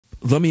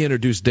Let me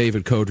introduce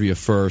David Codrea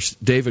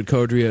first. David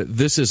Codrea,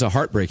 this is a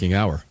heartbreaking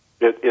hour.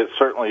 It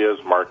certainly is,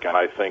 Mark, and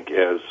I think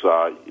as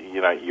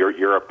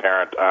you're a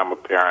parent, I'm a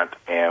parent,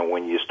 and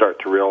when you start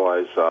to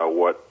realize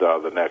what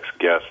the next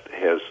guest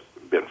has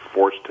been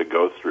forced to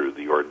go through,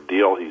 the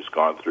ordeal he's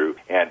gone through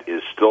and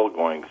is still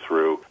going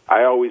through,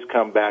 I always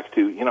come back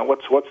to,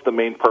 what's the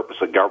main purpose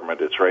of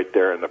government? It's right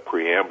there in the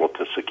preamble,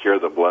 to secure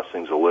the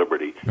blessings of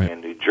liberty. Right.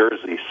 And New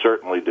Jersey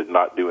certainly did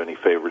not do any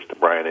favors to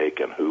Brian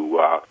Aitken, who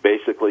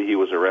basically he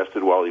was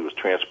arrested while he was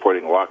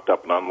transporting locked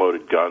up and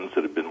unloaded guns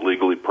that had been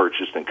legally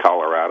purchased in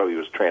Colorado. He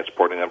was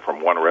transporting them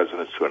from one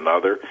residence to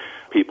another.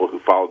 People who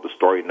followed the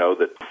story know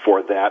that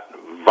for that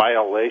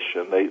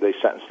violation, they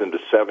sentenced him to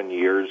 7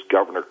 years.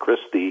 Governor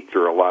Christy,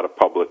 through a lot of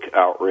public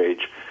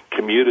outrage,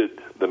 commuted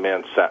the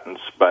man's sentence,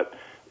 but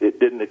it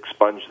didn't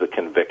expunge the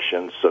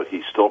conviction, so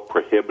he's still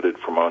prohibited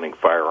from owning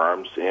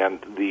firearms. And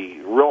the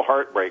real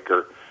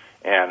heartbreaker,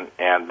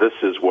 and this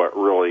is what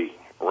really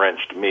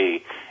wrenched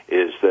me,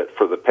 is that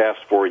for the past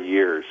 4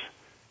 years,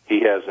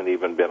 he hasn't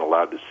even been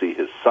allowed to see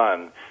his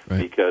son, right,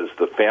 because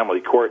the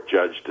family court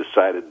judge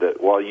decided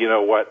that, well, you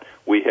know what,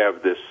 we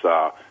have this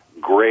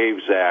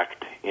Graves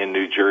Act in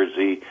New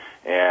Jersey,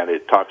 and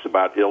it talks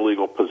about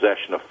illegal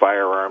possession of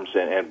firearms,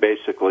 and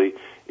basically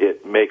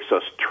it makes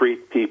us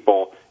treat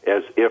people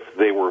as if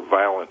they were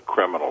violent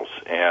criminals.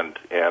 And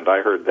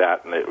I heard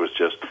that, and it was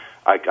just,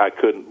 I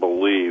couldn't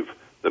believe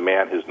the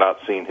man has not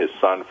seen his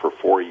son for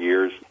 4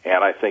 years,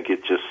 and I think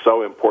it's just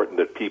so important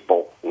that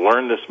people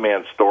learn this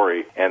man's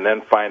story and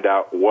then find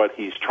out what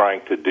he's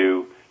trying to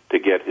do to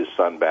get his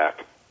son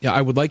back. Yeah,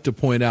 I would like to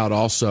point out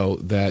also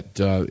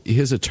that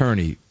his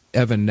attorney,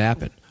 Evan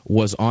Nappen,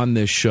 was on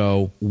this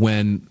show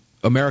when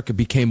America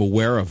became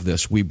aware of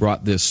this. We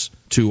brought this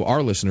to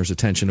our listeners'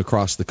 attention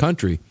across the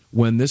country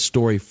when this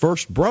story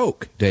first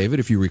broke, David,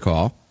 if you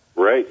recall.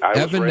 Right.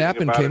 Evan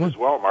Nappen came on as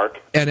well, Mark.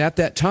 And at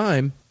that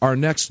time, our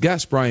next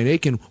guest, Brian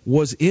Aitken,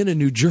 was in a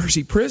New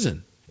Jersey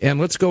prison. And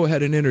let's go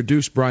ahead and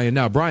introduce Brian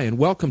now. Brian,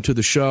 welcome to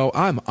the show.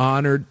 I'm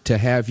honored to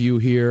have you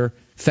here.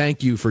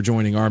 Thank you for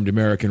joining Armed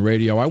American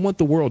Radio. I want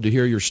the world to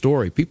hear your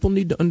story. People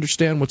need to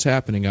understand what's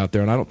happening out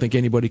there, and I don't think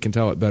anybody can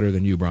tell it better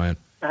than you, Brian.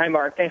 Hi,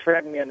 Mark. Thanks for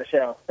having me on the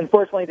show.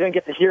 Unfortunately, I didn't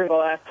get to hear the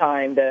last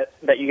time that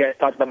you guys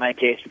talked about my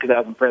case because I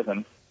was in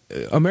prison.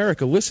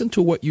 America, listen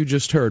to what you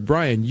just heard.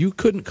 Brian, you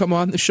couldn't come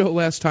on the show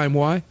last time.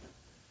 Why?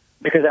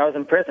 Because I was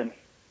in prison.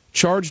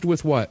 Charged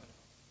with what?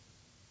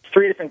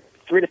 Three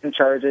different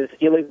charges: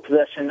 illegal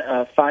possession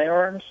of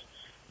firearms,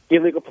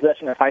 illegal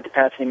possession of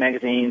high-capacity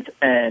magazines,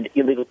 and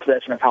illegal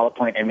possession of hollow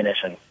point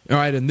ammunition. All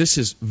right, and this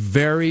is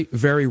very,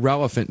 very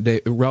relevant,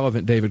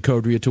 David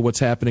Codrea, to what's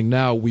happening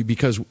now.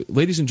 Because,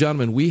 ladies and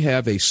gentlemen, we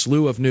have a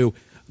slew of new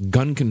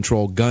gun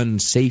control, gun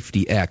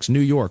safety acts.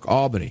 New York,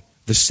 Albany,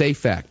 the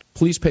SAFE Act.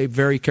 Please pay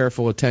very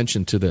careful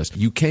attention to this.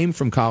 You came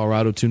from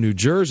Colorado to New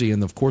Jersey,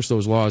 and of course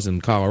those laws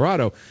in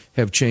Colorado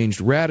have changed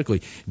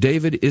radically.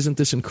 David, isn't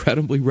this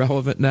incredibly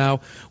relevant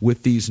now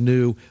with these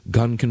new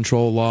gun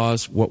control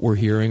laws, what we're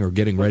hearing or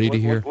getting ready to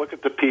hear? Look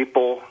at the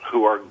people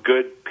who are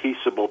good,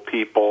 peaceable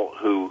people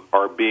who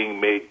are being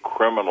made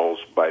criminals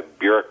by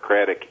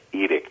bureaucratic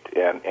edict,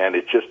 and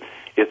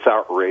it's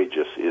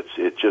outrageous.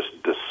 It's just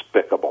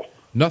despicable.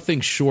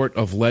 Nothing short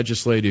of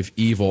legislative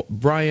evil.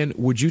 Brian,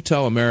 would you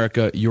tell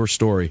America your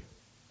story?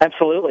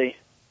 Absolutely.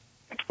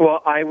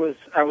 Well, I was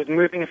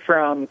moving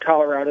from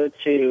Colorado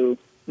to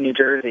New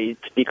Jersey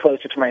to be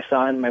closer to my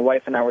son. My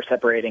wife and I were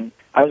separating.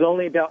 I was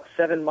only about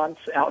 7 months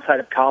outside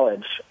of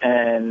college,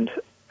 and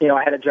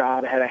I had a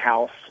job, I had a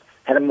house,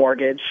 had a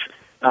mortgage,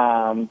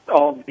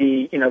 all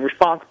the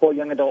responsible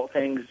young adult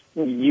things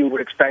you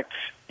would expect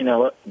a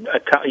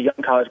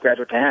young college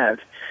graduate to have.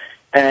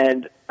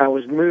 And I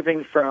was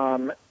moving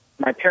from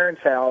my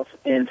parents' house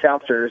in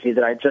South Jersey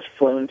that I'd just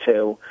flown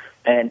to,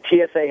 and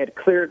TSA had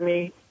cleared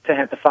me to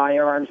have the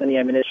firearms and the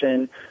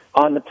ammunition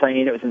on the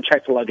plane. It was in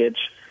checked luggage.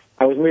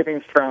 I was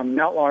moving from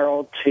Mount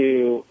Laurel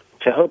to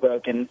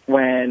Hoboken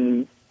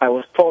when I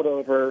was pulled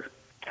over,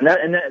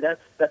 and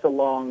that's a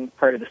long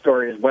part of the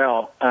story as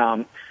well.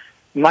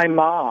 My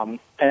mom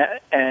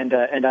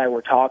and I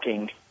were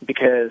talking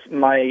because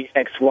my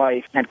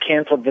ex-wife had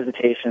canceled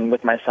visitation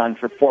with my son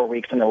for 4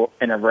 weeks in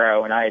a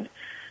row, and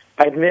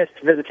I'd missed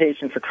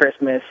visitation for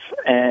Christmas,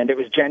 and it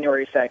was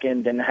January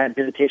 2nd, and I had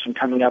visitation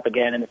coming up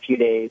again in a few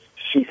days.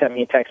 She sent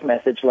me a text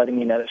message letting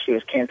me know that she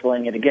was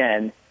canceling it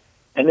again.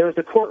 And there was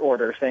a court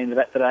order saying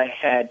that I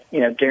had,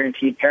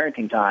 guaranteed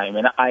parenting time,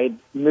 and I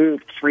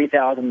moved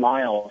 3,000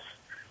 miles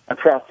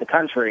across the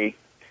country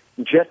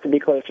just to be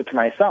closer to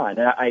my son.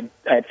 And I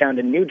had found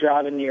a new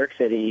job in New York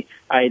City.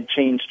 I had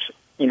changed,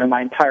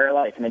 my entire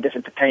life. In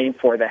addition to paying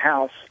for the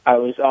house, I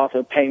was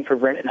also paying for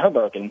rent in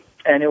Hoboken.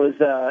 And it was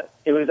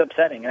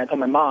upsetting. And I told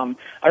my mom,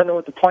 I don't know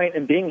what the point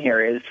in being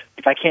here is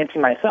if I can't see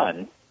my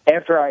son.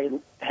 After I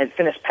had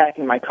finished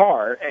packing my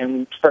car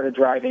and started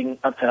driving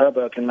up to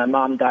Hoboken, my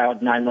mom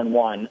dialed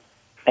 911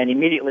 and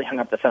immediately hung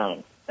up the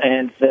phone.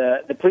 And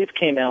the police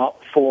came out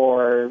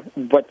for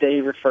what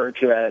they referred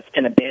to as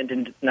an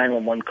abandoned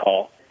 911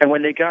 call. And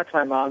when they got to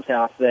my mom's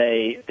house,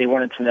 they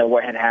wanted to know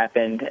what had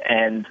happened,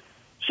 and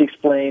she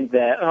explained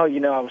that, I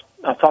was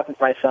talking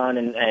to my son,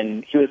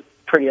 and he was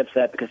pretty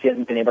upset because he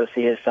hasn't been able to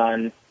see his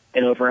son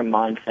in over a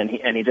month, and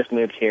he just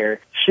moved here.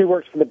 She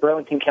works for the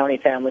Burlington County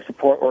Family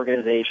Support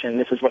Organization.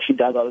 This is what she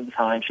does all the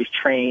time. She's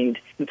trained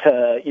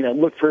to,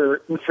 look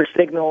for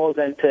signals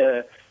and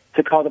to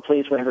call the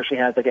police whenever she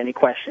has any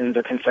questions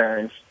or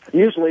concerns.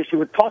 Usually she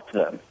would talk to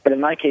them, but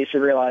in my case, she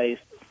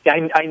realized,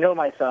 I know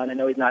my son. I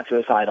know he's not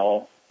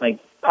suicidal. I'm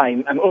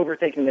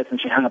overthinking this,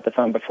 and she hung up the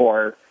phone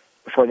before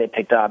they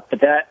picked up.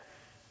 But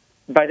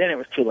by then it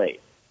was too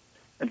late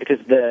because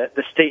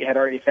the state had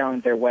already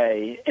found their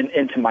way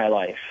into my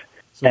life.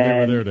 So they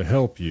were there to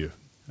help you.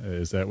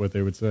 Is that what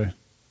they would say?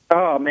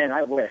 Oh, man,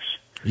 I wish.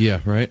 Yeah,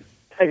 right.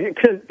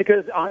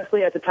 Because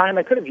honestly, at the time,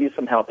 I could have used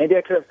some help. Maybe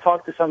I could have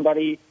talked to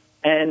somebody,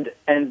 and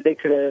they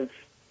could have,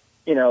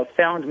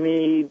 found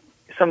me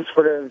some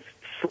sort of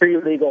free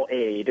legal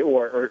aid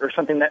or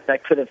something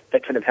that could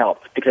have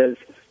helped. Because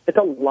it's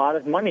a lot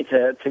of money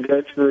to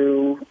go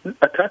through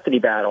a custody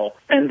battle.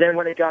 And then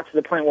when it got to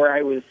the point where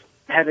I was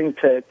having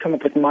to come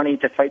up with money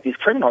to fight these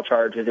criminal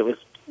charges, it was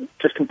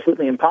just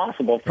completely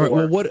impossible. All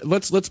right, well,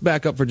 let's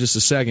back up for just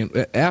a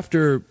second.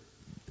 After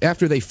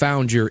they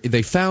found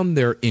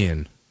their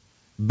in,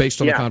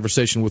 based on the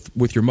conversation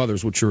with your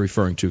mother's, which you're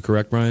referring to,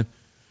 correct, Brian?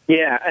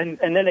 Yeah, and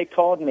then they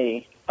called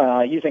me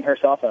using her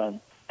cell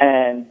phone,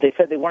 and they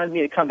said they wanted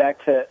me to come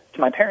back to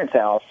my parents'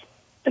 house,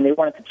 and they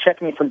wanted to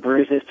check me for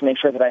bruises to make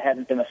sure that I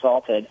hadn't been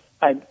assaulted.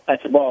 I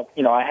said, well,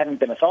 I haven't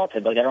been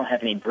assaulted, but I don't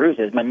have any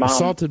bruises. My mom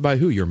assaulted by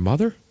who? Your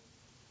mother?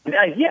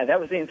 Yeah,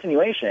 that was the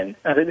insinuation.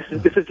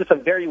 This is just a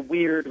very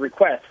weird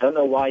request. I don't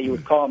know why you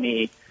would call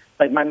me.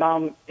 My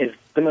mom is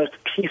the most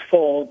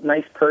peaceful,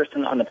 nice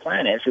person on the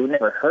planet. She would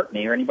never hurt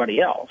me or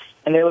anybody else.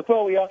 And they're like,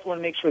 well, we also want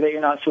to make sure that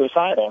you're not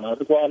suicidal. And I was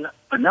like, well,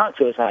 I'm not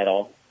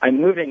suicidal. I'm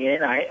moving in.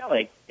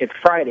 It's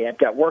Friday. I've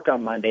got work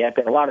on Monday. I've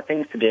got a lot of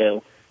things to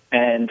do.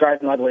 And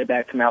driving all the way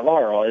back to Mount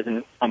Laurel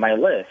isn't on my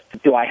list.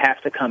 Do I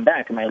have to come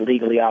back? Am I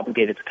legally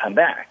obligated to come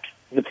back?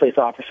 The police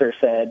officer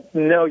said,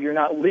 no, you're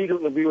not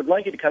legally. We would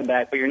like you to come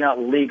back, but you're not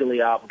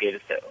legally obligated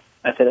to.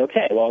 I said,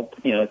 okay, well,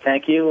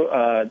 thank you.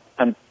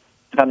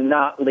 If I'm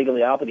not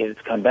legally obligated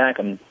to come back,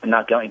 I'm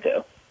not going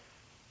to.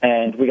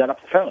 And we got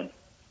off the phone.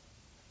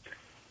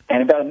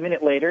 And about a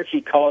minute later,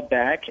 he called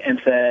back and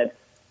said,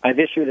 I've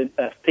issued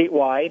a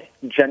statewide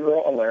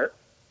general alert,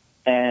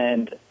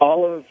 and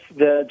all of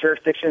the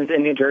jurisdictions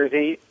in New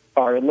Jersey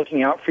are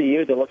looking out for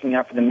you. They're looking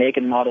out for the make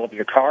and model of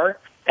your car.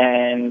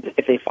 And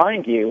if they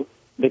find you,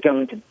 they're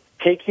going to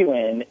take you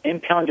in,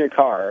 impound your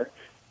car,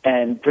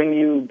 and bring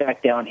you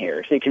back down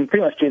here. So you can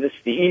pretty much do this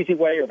the easy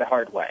way or the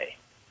hard way.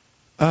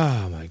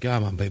 Oh, my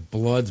God, my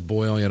blood's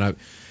boiling.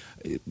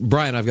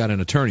 Brian, I've got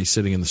an attorney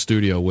sitting in the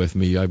studio with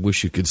me. I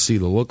wish you could see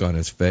the look on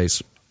his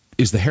face.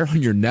 Is the hair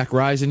on your neck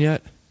rising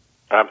yet?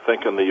 I'm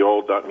thinking the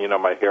old,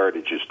 my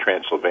heritage is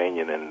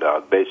Transylvanian, and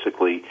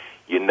basically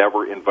you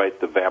never invite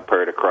the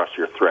vampire to cross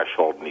your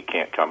threshold and he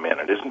can't come in.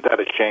 And isn't that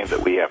a shame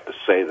that we have to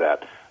say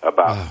that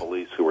about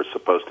police who are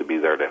supposed to be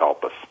there to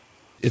help us?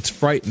 It's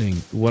frightening.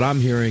 What I'm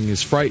hearing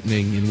is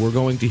frightening, and we're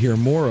going to hear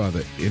more of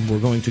it. And we're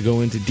going to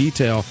go into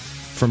detail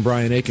from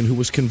Brian Aitken, who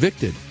was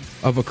convicted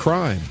of a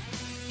crime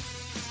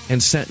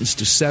and sentenced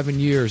to 7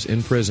 years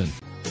in prison.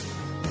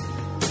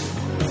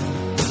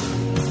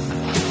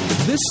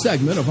 This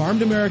segment of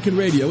Armed American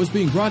Radio is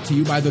being brought to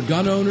you by the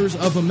Gun Owners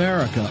of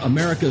America,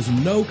 America's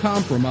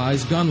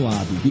no-compromise gun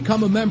lobby.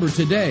 Become a member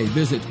today.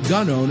 Visit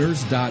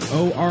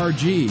gunowners.org.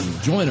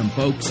 Join them,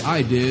 folks.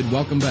 I did.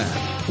 Welcome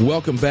back.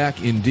 Welcome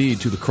back,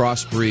 indeed, to the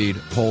Crossbreed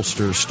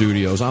Holster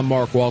Studios. I'm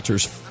Mark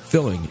Walters,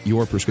 filling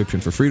your prescription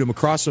for freedom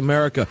across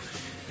America.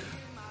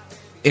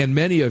 And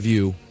many of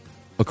you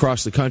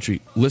across the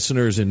country,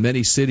 listeners in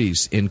many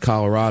cities in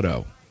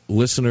Colorado,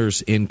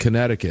 listeners in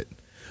Connecticut,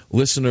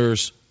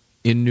 listeners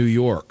in New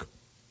York,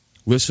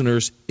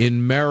 listeners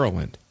in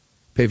Maryland.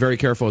 Pay very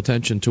careful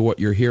attention to what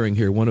you're hearing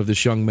here. One of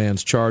this young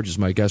man's charges,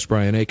 my guest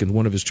Brian Aitken,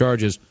 one of his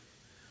charges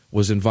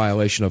was in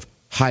violation of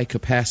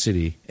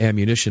high-capacity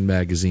ammunition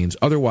magazines,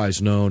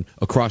 otherwise known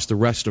across the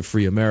rest of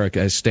free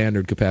America as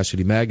standard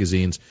capacity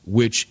magazines,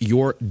 which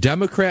your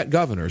Democrat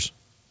governors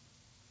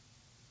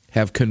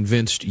have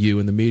convinced you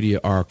in the media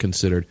are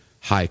considered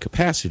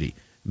high-capacity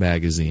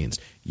magazines.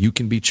 You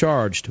can be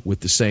charged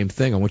with the same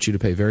thing. I want you to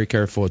pay very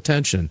careful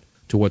attention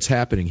to what's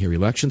happening here.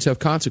 Elections have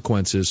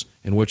consequences,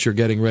 and what you're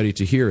getting ready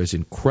to hear is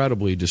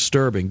incredibly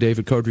disturbing.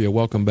 David Codrea,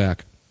 welcome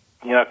back.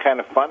 Kind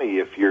of funny,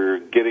 if you're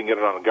getting it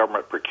on a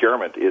government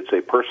procurement, it's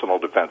a personal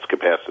defense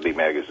capacity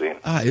magazine.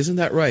 Isn't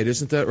that right?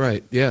 Isn't that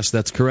right? Yes,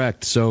 that's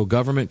correct. So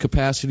government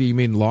capacity, you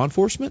mean law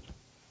enforcement?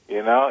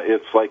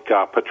 It's like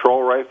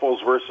patrol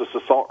rifles versus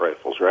assault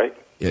rifles, right?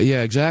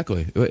 Yeah,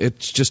 exactly.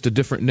 It's just a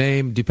different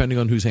name depending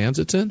on whose hands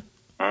it's in?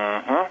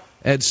 Mm-hmm.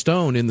 Ed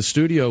Stone in the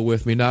studio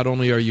with me. Not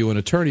only are you an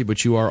attorney,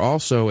 but you are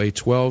also a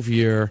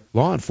 12-year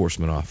law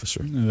enforcement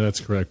officer. That's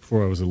correct.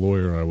 Before I was a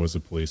lawyer, I was a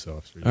police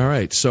officer. All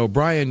right. So,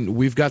 Brian,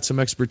 we've got some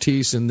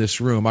expertise in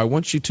this room. I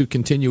want you to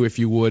continue, if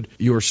you would,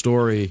 your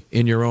story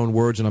in your own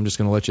words, and I'm just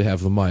going to let you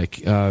have the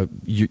mic.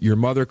 Your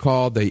mother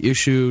called. They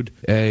issued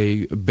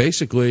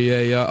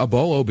basically a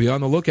BOLO, be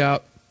on the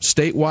lookout,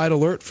 statewide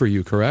alert for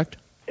you, correct?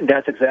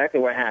 That's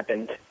exactly what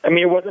happened. I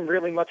mean, it wasn't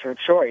really much of a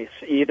choice.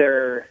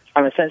 Either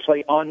I'm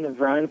essentially on the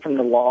run from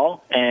the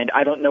law, and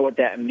I don't know what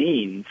that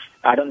means.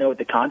 I don't know what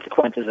the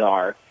consequences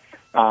are.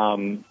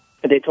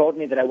 They told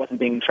me that I wasn't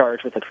being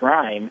charged with a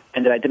crime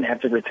and that I didn't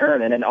have to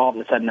return, and then all of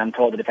a sudden I'm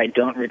told that if I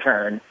don't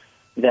return,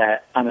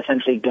 that I'm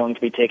essentially going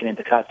to be taken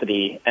into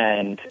custody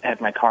and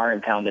have my car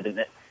impounded in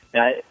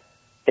it.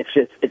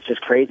 It's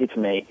just crazy to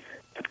me.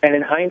 And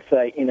in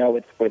hindsight,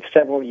 with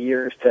several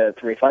years to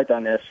reflect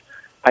on this,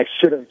 I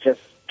should have just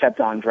kept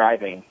on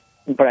driving,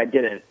 but I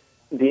didn't.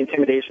 The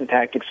intimidation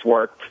tactics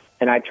worked,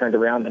 and I turned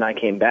around and I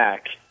came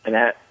back, and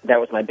that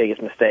was my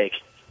biggest mistake.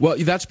 Well,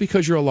 that's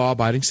because you're a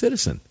law-abiding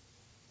citizen.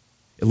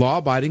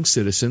 Law-abiding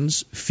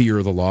citizens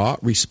fear the law,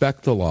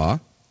 respect the law,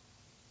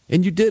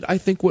 and you did, I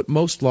think, what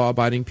most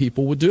law-abiding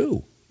people would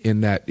do,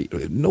 in that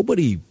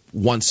nobody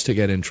wants to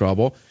get in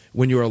trouble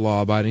when you're a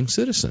law-abiding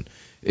citizen.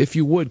 If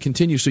you would,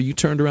 continue. So you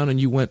turned around and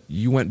you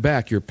went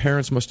back. Your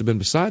parents must have been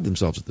beside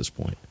themselves at this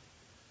point.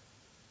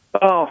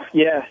 Oh,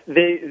 yeah,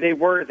 they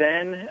were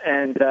then,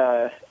 and,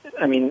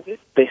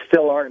 they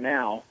still are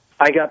now.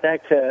 I got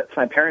back to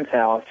my parents'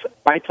 house.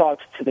 I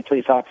talked to the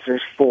police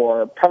officers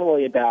for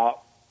probably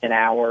about an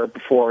hour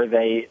before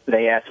they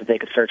asked if they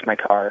could search my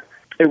car.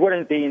 It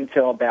wouldn't be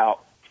until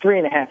about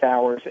 3.5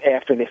 hours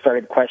after they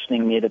started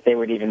questioning me that they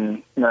would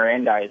even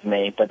Mirandize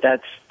me, but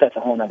that's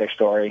a whole other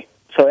story.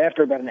 So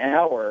after about an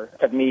hour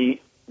of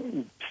me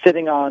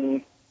sitting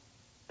on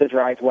the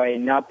driveway,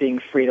 not being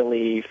free to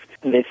leave,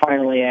 they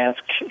finally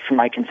asked for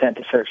my consent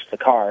to search the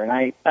car, and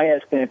I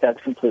asked them if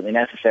that's completely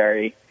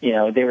necessary.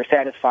 They were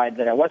satisfied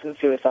that I wasn't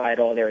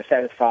suicidal. They were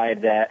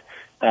satisfied that,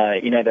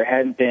 there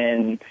hadn't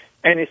been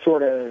any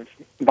sort of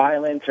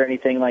violence or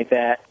anything like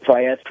that. So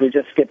I asked, could we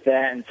just skip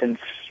that? And since,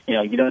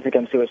 you don't think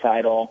I'm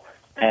suicidal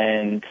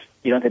and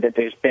you don't think that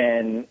there's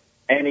been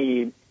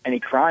any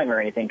crime or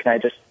anything, can I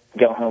just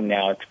go home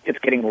now? It's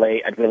getting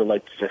late. I'd really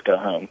like to just go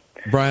home.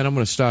 Brian, I'm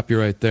going to stop you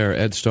right there.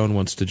 Ed Stone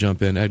wants to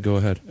jump in. Ed, go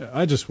ahead.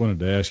 I just wanted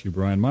to ask you,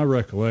 Brian, my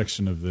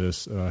recollection of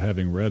this,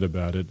 having read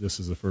about it,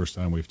 this is the first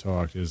time we've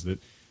talked, is that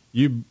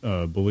you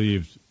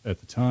believed at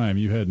the time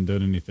you hadn't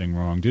done anything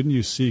wrong. Didn't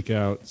you seek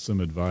out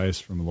some advice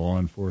from law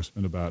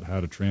enforcement about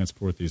how to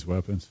transport these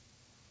weapons?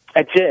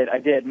 I did.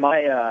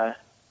 And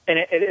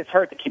it's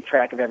hard to keep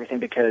track of everything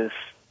because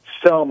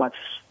so much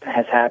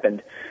has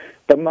happened.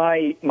 But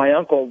my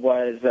uncle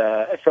was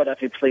a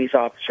Philadelphia police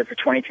officer for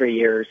 23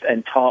 years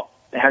and taught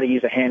how to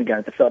use a handgun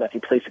at the Philadelphia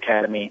Police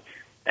Academy.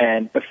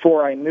 And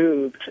before I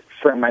moved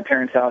from my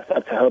parents' house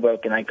up to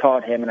Hoboken, I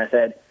called him and I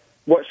said,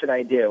 what should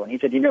I do? And he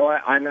said, you know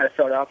what, I'm out of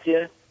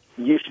Philadelphia.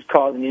 You should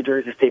call the New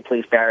Jersey State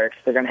Police Barracks.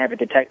 They're going to have a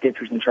detective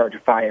who's in charge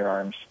of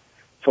firearms.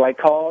 So I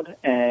called,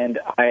 and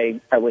I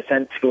was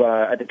sent to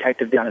a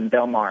detective down in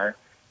Belmar,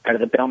 out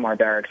of the Belmar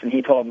Barracks, and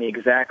he told me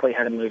exactly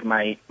how to move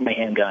my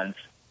handguns.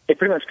 It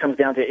pretty much comes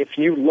down to, if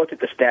you look at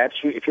the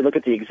statute, if you look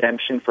at the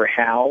exemption for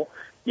how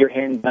your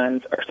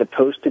handguns are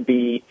supposed to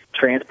be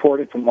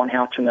transported from one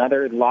house to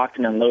another, locked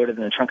and unloaded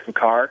in the trunk of a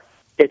car,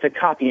 it's a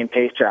copy and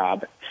paste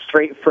job,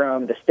 straight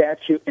from the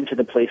statute into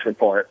the police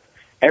report.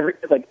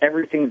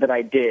 Everything that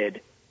I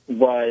did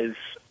was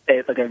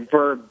a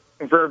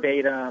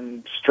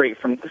verbatim straight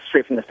from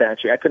the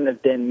statute. I couldn't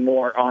have been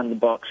more on the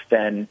books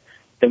than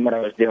what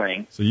I was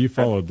doing. So you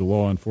followed the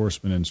law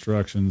enforcement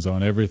instructions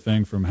on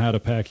everything from how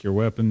to pack your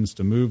weapons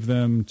to move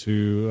them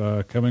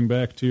to coming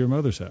back to your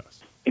mother's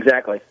house.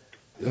 Exactly.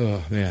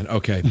 Oh man,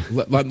 okay.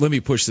 let me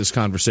push this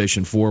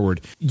conversation forward.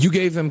 You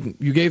gave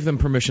them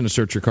permission to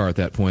search your car at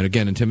that point.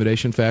 Again,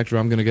 intimidation factor,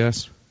 I'm going to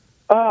guess.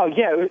 Oh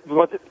yeah,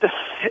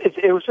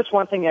 it was just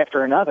one thing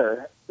after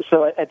another.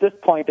 So at this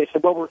point, they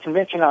said, "Well, we're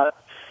convinced you're not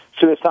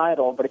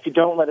suicidal, but if you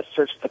don't let us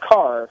search the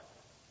car,"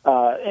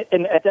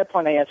 and at that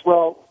point, I asked,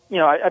 "Well,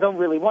 I don't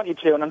really want you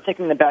to," and I'm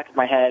thinking in the back of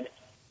my head,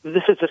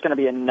 this is just going to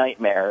be a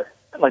nightmare.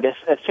 Like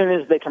as soon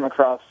as they come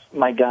across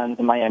my guns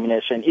and my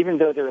ammunition, even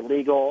though they're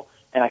illegal,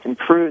 and I can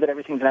prove that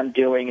everything that I'm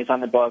doing is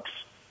on the books,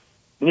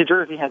 New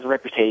Jersey has a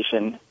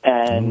reputation,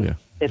 and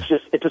it's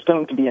just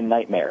going to be a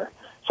nightmare.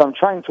 So I'm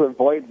trying to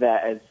avoid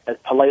that as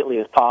politely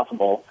as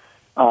possible.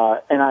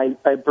 And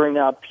I bring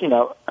up, I'm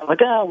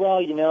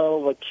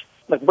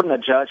like, wouldn't a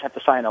judge have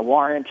to sign a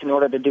warrant in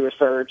order to do a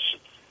search?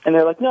 And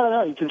they're like,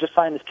 no, you can just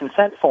sign this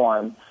consent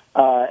form.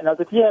 And I was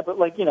like, yeah, but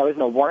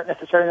isn't a warrant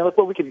necessary? And they're like,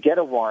 well, we could get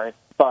a warrant,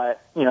 but,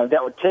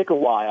 that would take a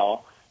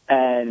while.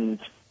 And,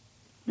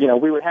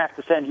 we would have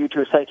to send you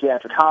to a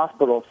psychiatric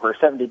hospital for a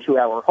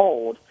 72-hour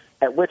hold,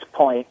 at which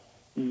point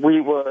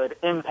we would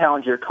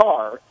impound your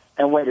car.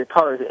 And when your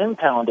car is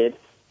impounded,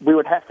 we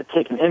would have to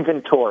take an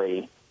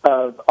inventory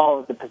of all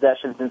of the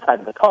possessions inside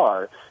of the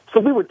car. So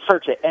we would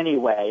search it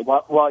anyway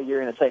while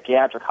you're in a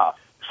psychiatric hospital.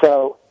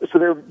 So So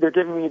they're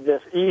giving me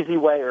this easy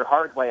way or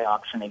hard way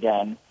option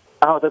again.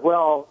 I was like,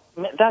 well,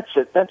 that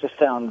just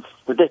sounds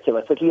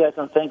ridiculous. Like, you guys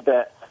don't think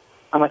that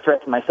I'm a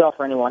threat to myself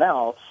or anyone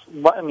else?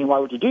 Why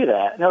would you do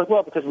that? And I was,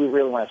 well, because we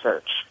really want to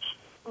search.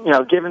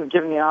 Given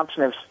the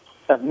option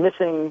of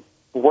missing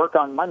work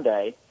on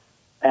Monday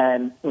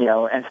and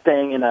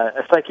staying in a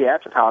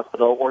psychiatric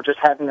hospital, or just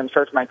having them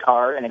search my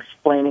car and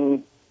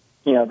explaining,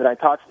 that I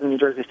talked to the New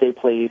Jersey State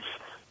Police,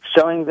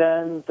 showing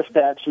them the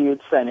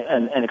statutes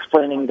and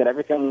explaining that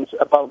everything's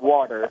above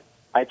water,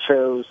 I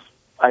chose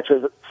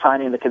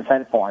signing the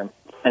consent form.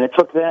 And it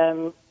took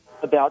them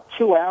about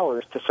 2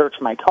 hours to search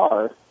my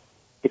car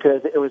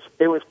because it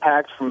was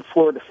packed from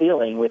floor to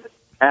ceiling with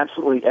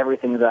absolutely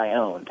everything that I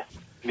owned.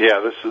 Yeah,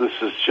 this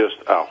is just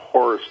a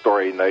horror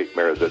story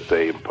nightmare that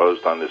they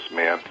imposed on this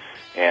man.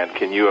 And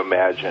can you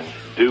imagine,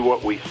 do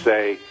what we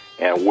say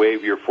and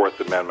waive your Fourth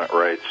Amendment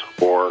rights,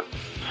 or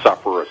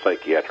suffer a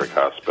psychiatric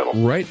hospital?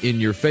 Right in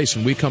your face.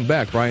 When we come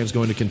back, Brian's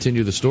going to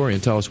continue the story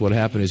and tell us what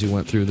happened as he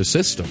went through the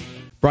system.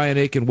 Brian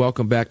Aitken,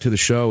 welcome back to the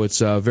show. It's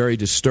very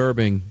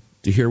disturbing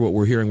to hear what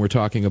we're hearing. We're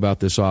talking about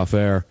this off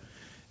air.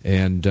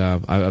 And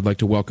I'd like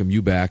to welcome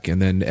you back, and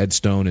then Ed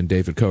Stone and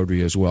David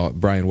Codry as well.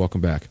 Brian,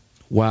 welcome back.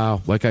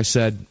 Wow. Like I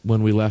said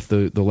when we left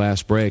the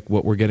last break,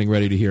 what we're getting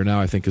ready to hear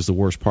now I think is the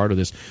worst part of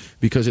this,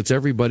 because it's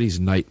everybody's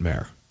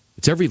nightmare.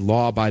 It's every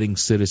law-abiding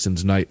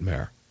citizen's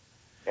nightmare.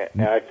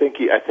 And I think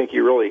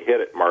you really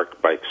hit it,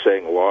 Mark, by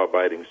saying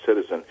law-abiding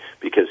citizen,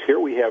 because here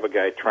we have a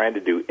guy trying to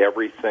do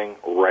everything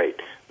right.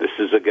 This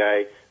is a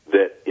guy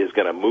that is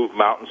going to move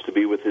mountains to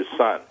be with his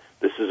son.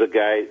 This is a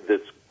guy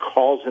that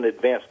calls in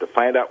advance to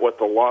find out what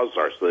the laws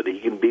are so that he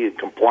can be in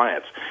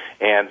compliance.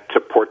 And to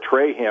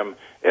portray him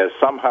as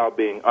somehow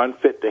being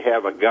unfit to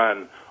have a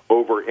gun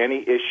over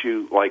any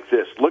issue like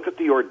this. Look at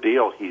the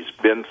ordeal he's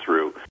been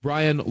through.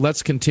 Brian,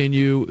 let's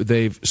continue.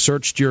 They've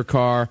searched your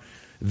car.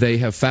 They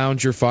have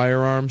found your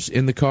firearms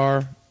in the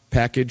car,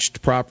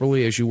 packaged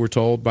properly, as you were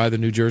told by the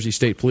New Jersey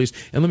State Police.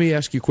 And let me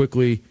ask you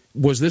quickly,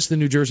 was this the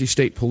New Jersey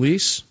State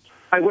Police?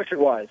 I wish it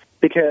was,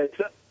 because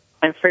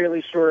I'm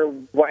fairly sure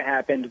what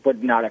happened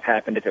would not have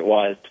happened if it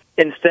was.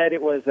 Instead,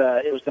 it was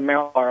the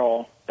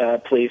Maryland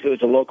police. It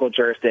was a local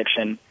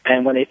jurisdiction.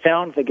 And when they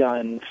found the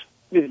guns,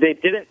 they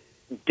didn't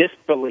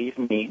disbelieve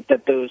me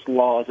that those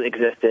laws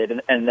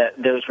existed and that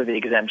those were the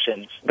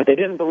exemptions. But they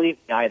didn't believe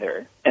me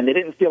either. And they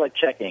didn't feel like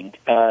checking.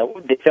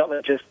 They felt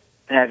like just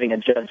having a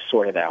judge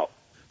sort it out.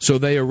 So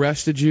they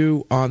arrested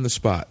you on the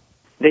spot?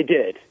 They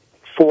did,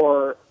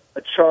 for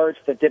a charge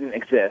that didn't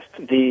exist.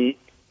 The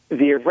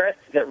arrest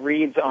that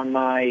reads on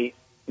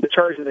the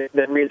charge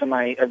that reads on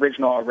my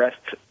original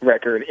arrest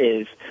record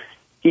is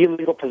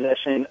illegal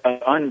possession of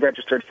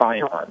unregistered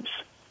firearms.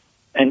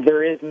 And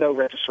there is no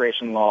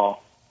registration law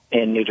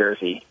in New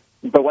Jersey.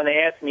 But when they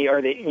asked me,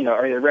 are they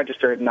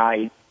registered, and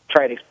I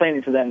tried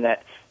explaining to them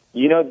that,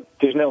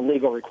 there's no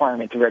legal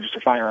requirement to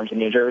register firearms in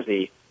New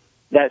Jersey,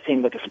 that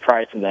seemed like a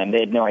surprise to them.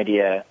 They had no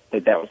idea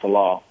that was the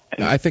law.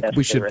 And I think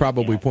we should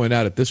probably point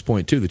out at this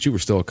point, too, that you were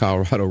still a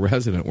Colorado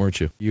resident, weren't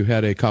you? You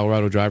had a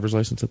Colorado driver's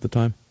license at the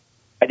time?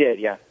 I did,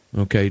 yeah.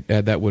 Okay,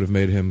 Ed, that would have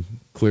made him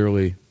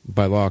clearly,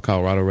 by law, a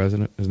Colorado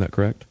resident. Isn't that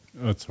correct?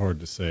 That's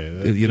hard to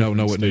say. You don't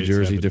know what New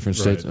Jersey, different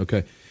states? Right.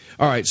 Okay.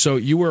 All right, so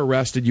you were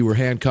arrested, you were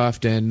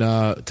handcuffed, and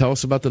tell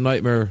us about the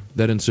nightmare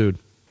that ensued.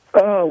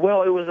 Oh,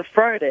 well, it was a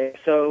Friday,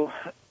 so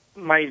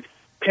my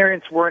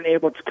parents weren't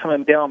able to come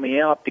and bail me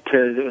out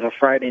because it was a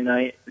Friday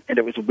night and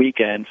it was a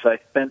weekend. So I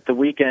spent the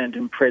weekend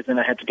in prison.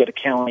 I had to go to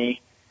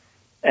county.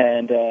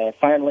 And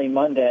finally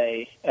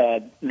Monday,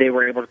 they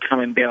were able to come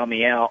and bail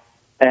me out.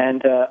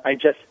 And I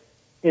just,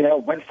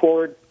 went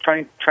forward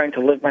trying to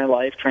live my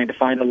life, trying to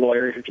find a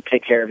lawyer who could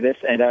take care of this.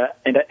 And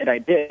I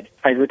did.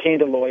 I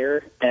retained a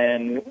lawyer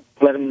and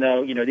let him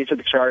know, these are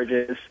the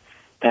charges.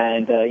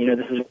 And,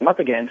 this is what I'm up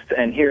against.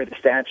 And here are the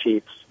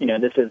statutes.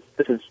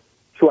 This is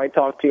who I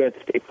talked to at the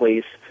state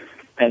police,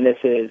 and this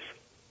is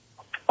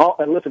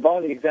a list of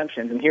all the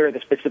exemptions, and here are the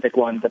specific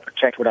ones that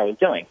protect what I was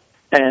doing.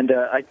 And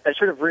I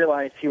sort of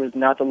realized he was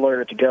not the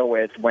lawyer to go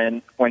with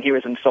when he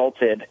was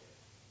insulted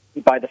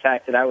by the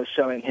fact that I was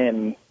showing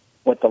him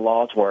what the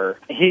laws were.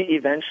 He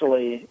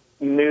eventually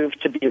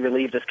moved to be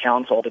relieved as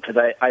counsel because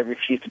I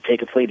refused to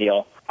take a plea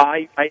deal.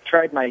 I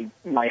tried my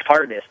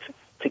hardest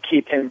to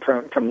keep him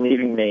from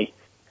leaving me,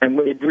 and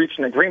we had reached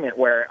an agreement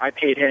where I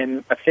paid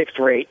him a fixed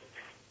rate,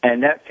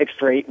 and that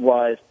fixed rate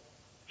was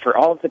for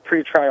all of the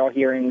pretrial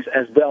hearings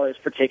as well as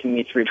for taking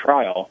me through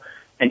trial.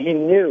 And he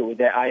knew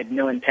that I had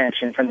no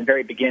intention from the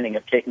very beginning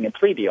of taking a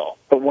plea deal.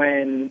 But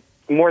when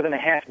more than a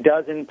half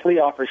dozen plea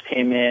offers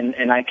came in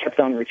and I kept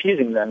on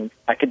refusing them,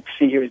 I could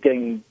see he was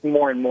getting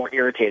more and more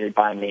irritated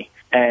by me.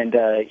 And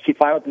he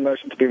filed the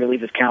motion to be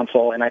relieved as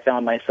counsel, and I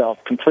found myself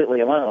completely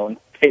alone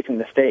facing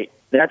the state.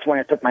 That's when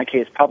I took my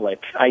case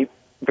public.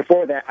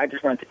 Before that, I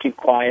just wanted to keep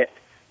quiet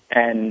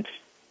and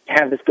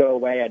have this go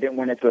away. I didn't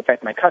want it to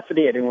affect my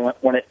custody. I didn't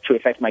want it to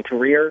affect my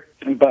career.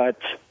 But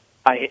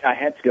I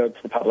had to go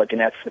to the public,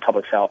 and that's the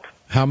public's help.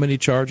 How many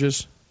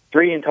charges?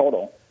 3 in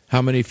total.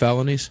 How many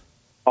felonies?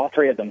 All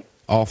 3 of them.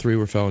 All 3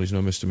 were felonies,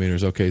 no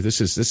misdemeanors. Okay,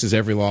 this is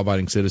every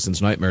law-abiding citizen's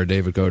nightmare,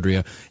 David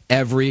Codrea.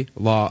 Every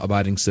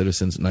law-abiding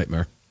citizen's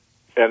nightmare.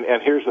 And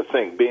here's the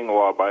thing: being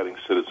law-abiding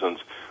citizens,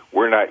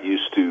 we're not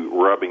used to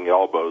rubbing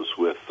elbows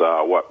with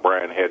what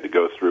Brian had to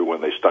go through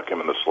when they stuck him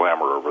in the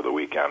slammer over the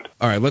weekend.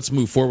 All right, let's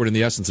move forward in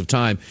the essence of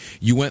time.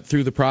 You went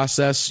through the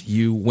process.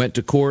 You went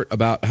to court.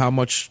 About how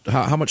much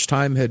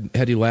time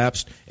had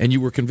elapsed, and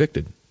you were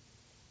convicted?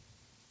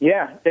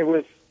 Yeah, it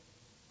was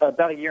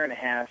about a year and a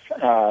half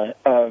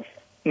of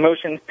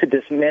motions to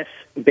dismiss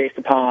based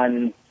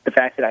upon the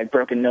fact that I'd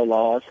broken no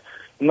laws,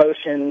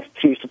 motions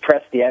to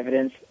suppress the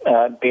evidence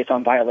based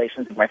on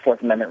violations of my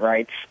Fourth Amendment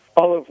rights,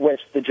 all of which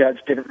the judge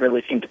didn't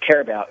really seem to care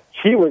about.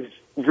 He was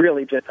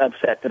really just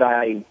upset that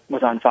I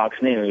was on Fox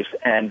News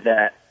and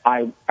that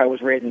I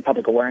was raising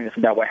public awareness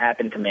about what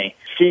happened to me.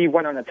 He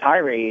went on a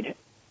tirade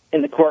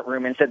in the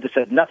courtroom and said this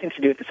had nothing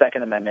to do with the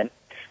Second Amendment.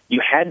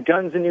 You had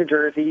guns in New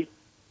Jersey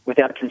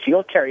without a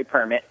concealed carry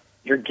permit.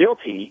 You're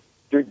guilty.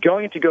 You're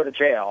going to go to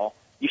jail.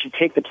 You should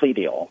take the plea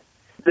deal.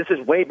 This is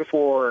way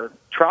before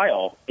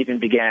trial even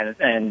began,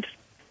 and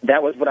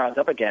that was what I was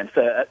up against.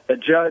 A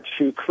judge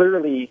who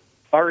clearly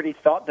already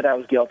thought that I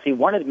was guilty,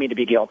 wanted me to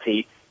be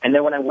guilty, and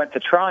then when I went to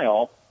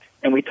trial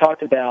and we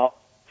talked about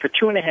for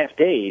 2.5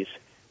 days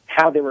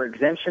how there were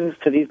exemptions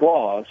to these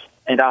laws,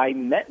 and I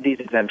met these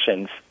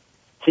exemptions,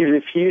 he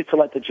refused to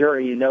let the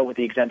jury know what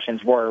the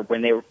exemptions were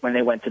when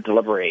they went to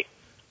deliberate.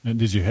 And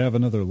did you have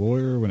another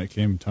lawyer when it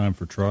came time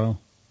for trial?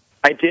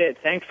 I did.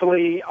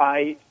 Thankfully,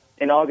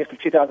 in August of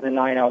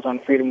 2009, I was on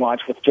Freedom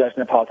Watch with Judge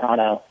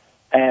Napolitano,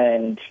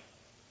 and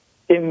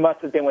it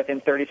must have been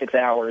within 36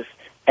 hours.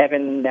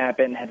 Evan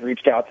Nappen had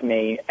reached out to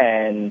me,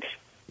 and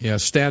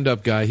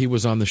stand-up guy. He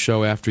was on the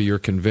show after your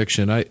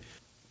conviction.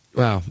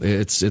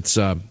 It's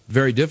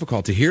very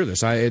difficult to hear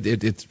this. I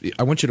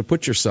want you to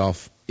put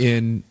yourself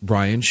in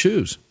Brian's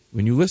shoes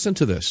when you listen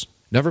to this.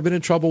 Never been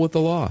in trouble with the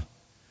law.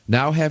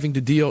 Now having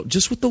to deal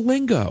just with the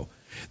lingo.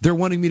 They're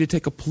wanting me to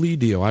take a plea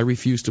deal. I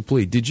refuse to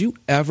plead. Did you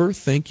ever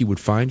think you would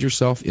find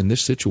yourself in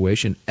this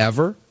situation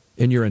ever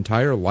in your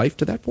entire life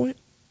to that point?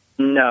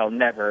 No,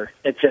 never.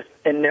 It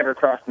never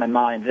crossed my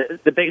mind.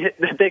 The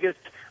biggest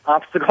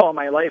obstacle in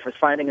my life was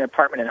finding an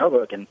apartment in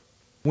Hoboken.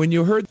 When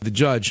you heard the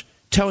judge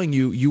telling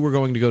you were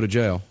going to go to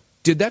jail,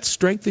 did that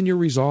strengthen your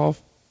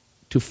resolve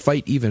to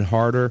fight even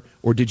harder,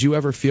 or did you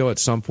ever feel at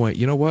some point,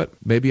 you know what,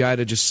 maybe I'd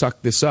have just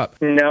sucked this up?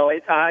 No,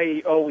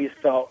 I always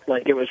felt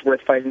like it was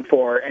worth fighting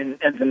for, and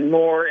the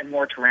more and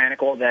more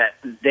tyrannical that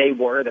they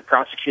were, the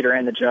prosecutor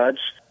and the judge,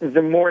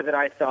 the more that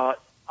I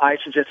thought I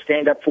should just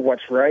stand up for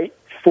what's right,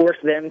 force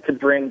them to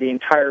bring the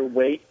entire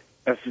weight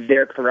of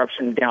their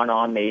corruption down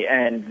on me,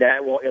 and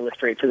that will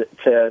illustrate to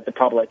the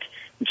public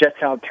just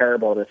how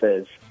terrible this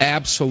is.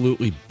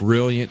 Absolutely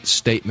brilliant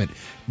statement.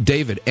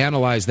 David,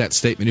 analyze that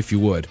statement if you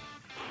would.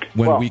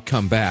 When we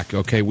come back,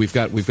 okay, we've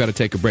got to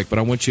take a break, but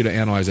I want you to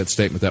analyze that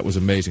statement. That was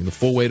amazing. The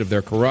full weight of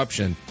their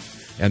corruption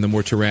and the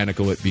more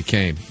tyrannical it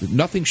became.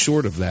 Nothing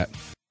short of that.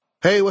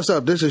 Hey, what's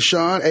up? This is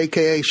Sean,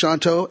 a.k.a.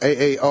 Shanto,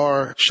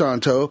 A-A-R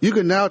Shanto. You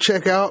can now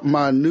check out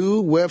my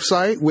new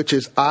website, which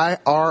is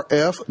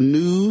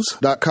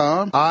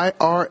irfnews.com,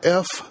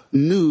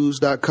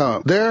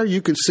 irfnews.com. There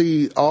you can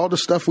see all the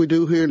stuff we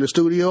do here in the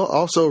studio,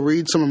 also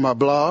read some of my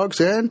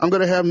blogs, and I'm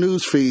going to have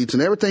news feeds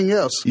and everything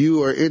else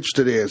you are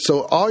interested in.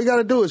 So all you got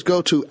to do is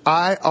go to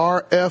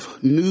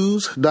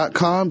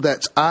irfnews.com.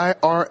 That's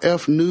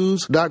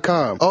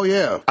irfnews.com. Oh,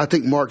 yeah, I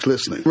think Mark's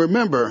listening.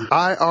 Remember,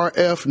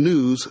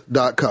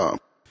 irfnews.com.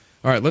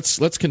 All right,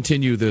 let's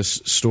continue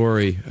this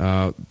story.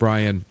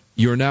 Brian,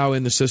 you're now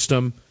in the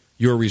system.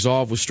 Your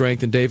resolve was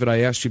strengthened. David,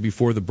 I asked you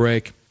before the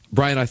break.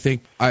 Brian, I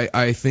think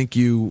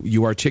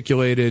you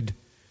articulated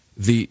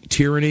the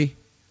tyranny.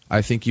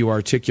 I think you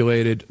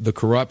articulated the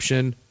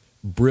corruption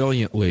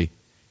brilliantly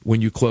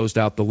when you closed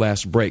out the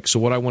last break. So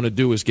what I want to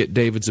do is get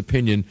David's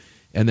opinion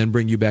and then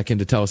bring you back in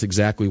to tell us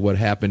exactly what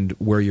happened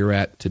where you're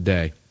at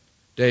today.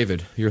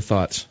 David, your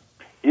thoughts?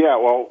 Yeah,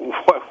 well,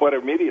 what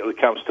immediately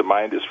comes to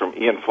mind is from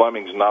Ian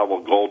Fleming's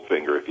novel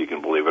Goldfinger, if you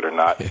can believe it or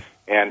not.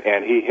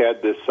 And he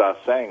had this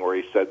saying where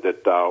he said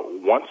that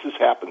once is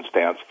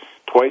happenstance,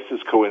 twice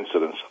is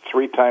coincidence,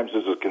 3 times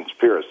is a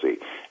conspiracy.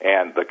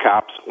 And the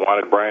cops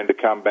wanted Brian to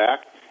come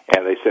back,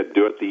 and they said,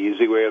 do it the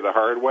easy way or the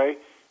hard way.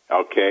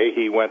 Okay,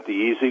 he went the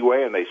easy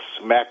way, and they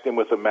smacked him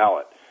with a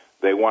mallet.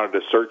 They wanted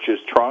to search his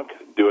trunk,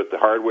 do it the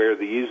hard way or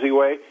the easy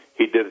way.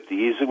 He did it the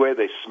easy way.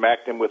 They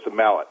smacked him with a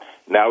mallet.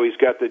 Now he's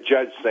got the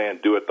judge saying,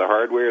 do it the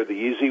hard way or the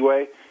easy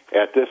way.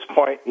 At this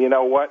point, you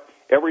know what?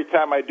 Every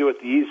time I do it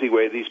the easy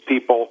way, these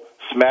people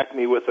smack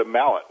me with a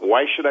mallet.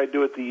 Why should I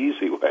do it the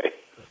easy way?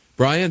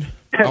 Brian,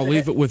 I'll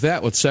leave it with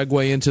that. Let's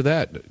segue into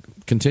that.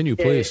 Continue,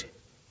 please.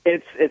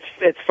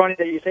 It's funny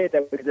that you say it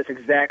that way, because that's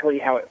exactly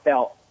how it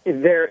felt.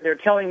 They're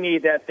telling me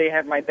that they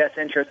have my best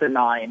interest in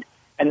mind,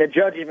 and the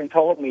judge even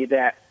told me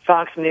that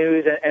Fox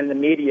News and the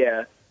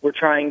media were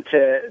trying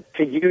to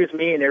use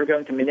me, and they were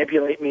going to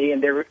manipulate me,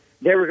 and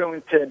they were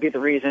going to be the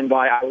reason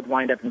why I would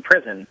wind up in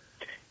prison.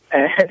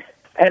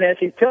 And as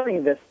he's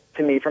telling this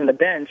to me from the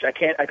bench, I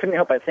couldn't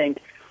help but think,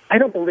 I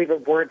don't believe a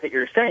word that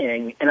you're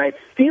saying, and I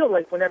feel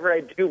like whenever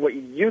I do what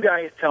you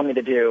guys tell me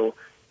to do,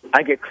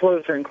 I get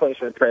closer and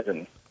closer to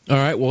prison. All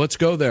right, well, let's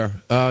go there.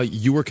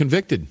 You were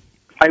convicted.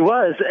 I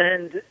was,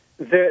 and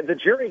the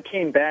jury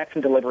came back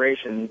from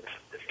deliberations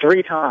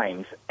 3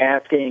 times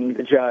asking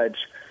the judge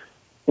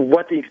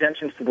what the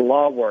exemptions to the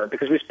law were,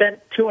 because we spent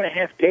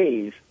 2.5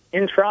 days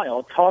in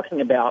trial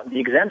talking about the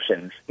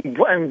exemptions.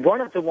 And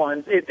one of the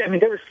ones,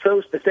 they were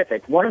so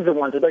specific. One of the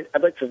ones,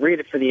 I'd like to read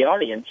it for the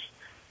audience,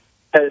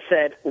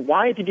 said,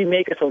 why did you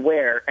make us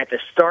aware at the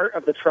start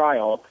of the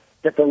trial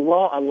that the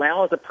law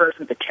allows a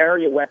person to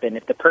carry a weapon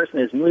if the person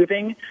is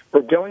moving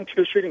or going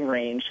to a shooting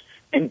range?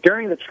 And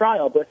during the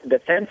trial, both the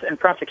defense and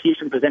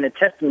prosecution presented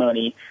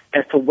testimony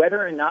as to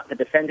whether or not the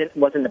defendant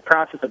was in the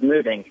process of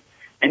moving.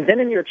 And then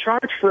in your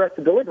charge for us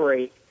to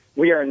deliberate,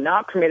 we are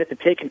not permitted to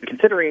take into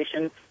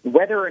consideration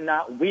whether or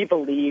not we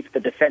believe the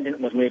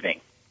defendant was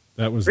moving.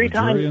 That was the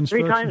jury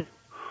instruction? 3 times.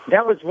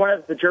 That was one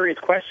of the jury's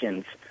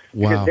questions.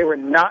 Wow. Because they were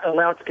not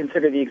allowed to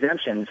consider the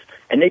exemptions.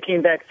 And they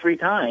came back 3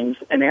 times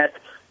and asked,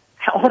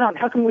 hold on,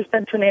 how come we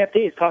spend 2.5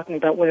 days talking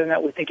about whether or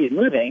not we think he's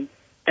moving?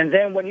 And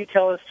then when you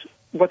tell us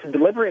what to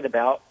deliberate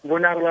about, we're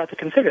not allowed to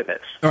consider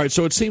this. All right,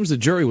 so it seems the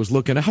jury was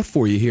looking out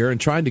for you here and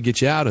trying to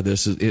get you out of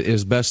this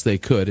as best they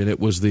could, and it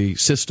was the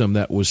system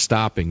that was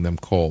stopping them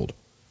cold.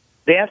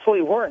 They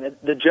absolutely were. And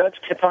the judge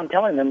kept on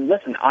telling them,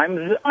 listen, I'm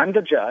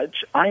the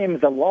judge. I am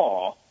the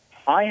law.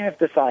 I have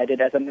decided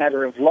as a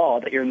matter of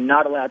law that you're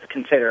not allowed to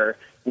consider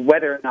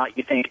whether or not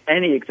you think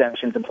any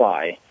exemptions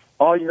apply.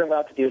 All you're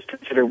allowed to do is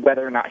consider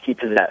whether or not he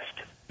possessed.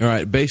 All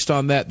right, based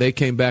on that, they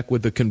came back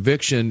with the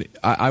conviction.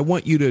 I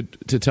want you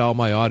to tell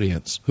my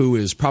audience, who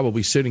is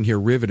probably sitting here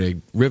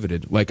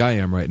riveted like I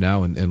am right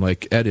now and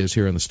like Ed is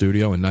here in the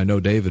studio, and I know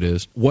David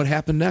is, what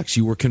happened next?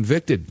 You were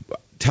convicted.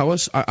 Tell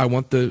us. I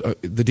want the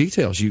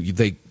details.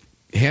 They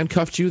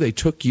handcuffed you. They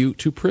took you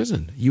to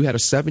prison. You had a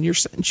 7-year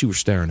sentence you were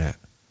staring at.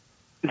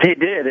 They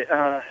did.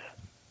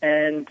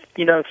 And,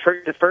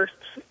 for the first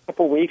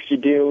couple of weeks you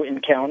do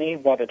in county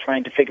while they're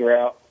trying to figure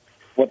out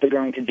what they're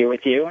going to do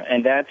with you.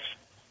 And that's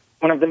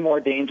one of the more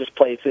dangerous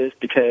places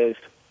because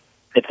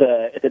it's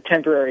a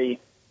temporary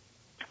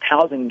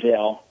housing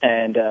jail,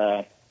 and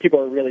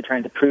people are really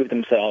trying to prove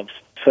themselves.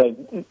 So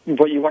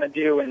what you want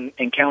to do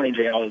in county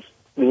jail is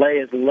lay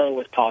as low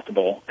as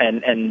possible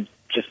and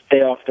just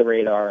stay off the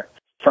radar.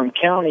 From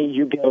county,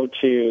 you go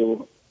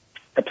to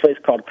a place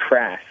called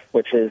CRAF,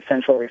 which is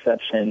Central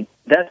Reception.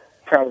 That's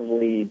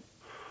probably,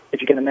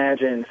 if you can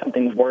imagine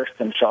something worse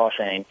than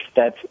Shawshank,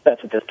 that's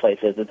what this place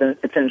is.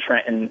 It's in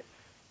Trenton.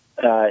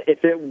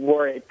 If it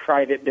were a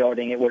private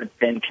building, it would have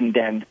been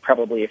condemned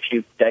probably a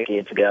few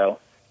decades ago.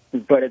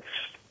 But it's,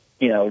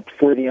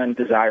 for the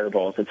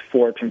undesirables. It's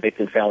for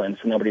convicted felons,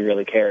 so nobody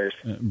really cares.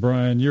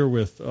 Brian, you're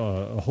with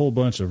a whole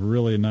bunch of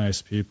really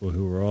nice people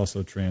who were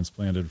also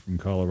transplanted from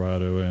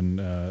Colorado and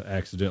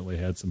accidentally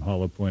had some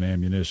hollow point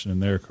ammunition in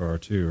their car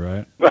too,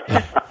 right?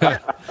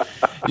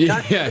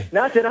 Yeah.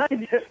 Not that I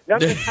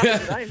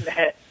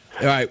met.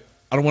 All right.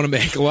 I don't want to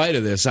make light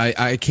of this.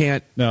 I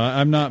can't. No,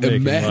 I'm not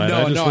making light.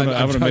 I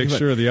want to make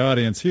sure the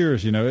audience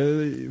hears.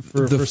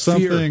 For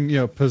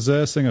something,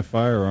 possessing a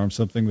firearm,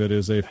 something that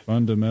is a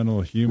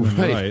fundamental human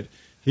right.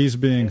 He's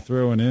being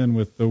thrown in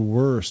with the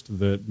worst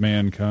that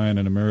mankind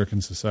and American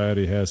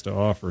society has to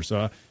offer.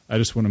 So I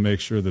just want to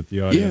make sure that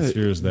the audience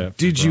hears that.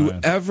 Did you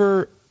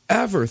ever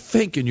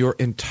think in your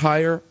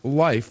entire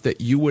life that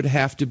you would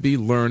have to be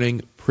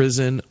learning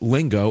prison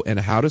lingo and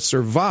how to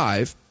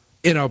survive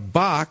in a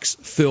box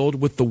filled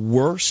with the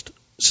worst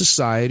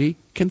society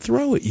can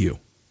throw at you?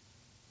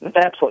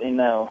 Absolutely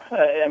no.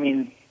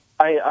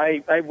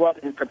 I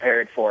wasn't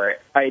prepared for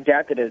it. I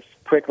adapted as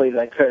quickly as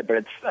I could,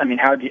 but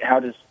how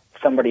does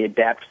somebody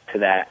adapt to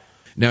that?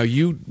 Now,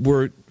 you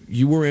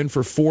were in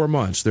for 4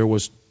 months. There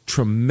was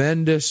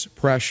tremendous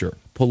pressure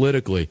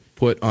politically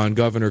put on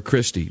Governor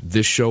Christy.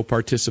 This show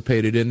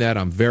participated in that.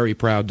 I'm very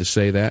proud to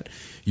say that.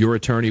 Your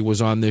attorney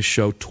was on this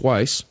show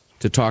twice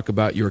to talk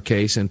about your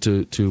case and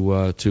to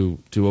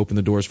open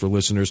the doors for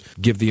listeners,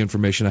 give the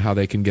information of how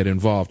they can get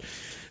involved.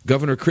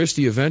 Governor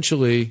Christy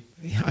eventually,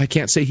 I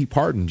can't say he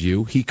pardoned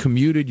you, he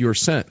commuted your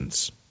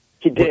sentence.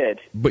 He did.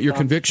 But your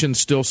conviction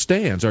still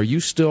stands. Are you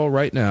still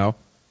right now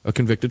a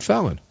convicted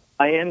felon?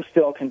 I am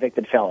still a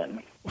convicted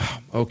felon. Wow.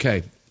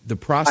 Okay. The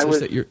process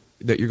that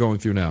you're going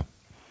through now.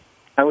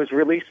 I was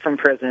released from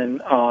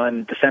prison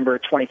on December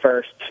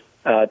 21st,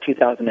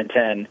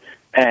 2010.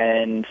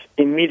 And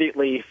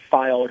immediately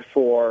filed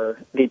for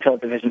the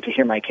appellate division to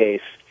hear my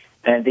case.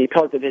 And the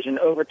appellate division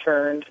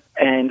overturned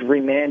and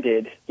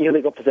remanded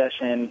illegal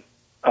possession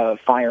of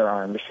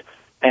firearms.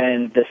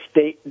 And the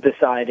state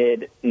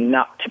decided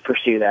not to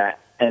pursue that,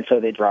 and so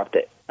they dropped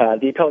it.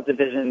 The appellate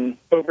division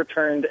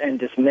overturned and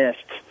dismissed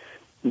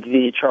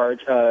the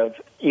charge of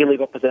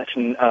illegal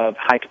possession of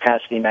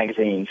high-capacity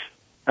magazines.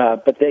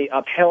 But they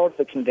upheld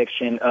the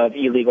conviction of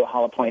illegal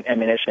hollow point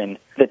ammunition.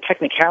 The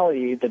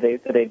technicality that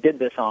they did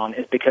this on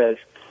is because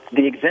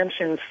the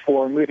exemptions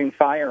for moving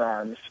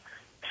firearms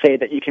say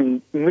that you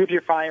can move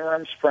your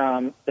firearms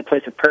from the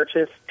place of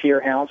purchase to your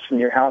house, from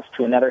your house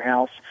to another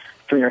house,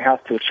 from your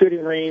house to a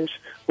shooting range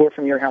or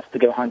from your house to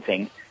go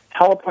hunting.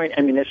 Hollow point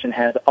ammunition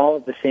has all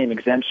of the same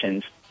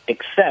exemptions,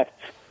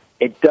 except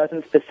it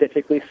doesn't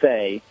specifically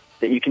say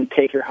that you can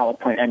take your hollow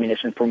point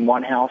ammunition from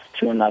one house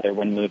to another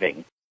when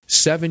moving.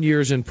 7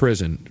 years in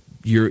prison.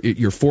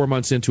 You're 4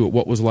 months into it.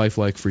 What was life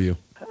like for you?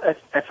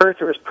 At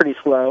first, it was pretty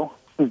slow,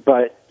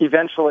 but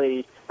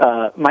eventually,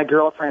 my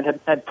girlfriend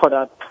had put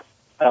up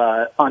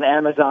on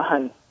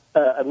Amazon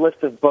a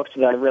list of books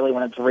that I really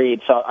wanted to read.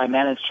 So I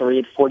managed to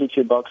read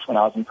 42 books when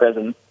I was in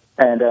prison.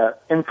 And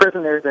in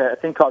prison, there's a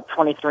thing called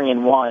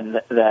 23-in-1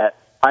 that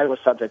I was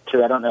subject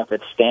to. I don't know if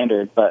it's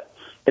standard, but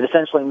it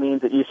essentially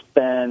means that you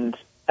spend,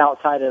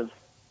 outside of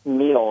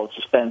meals,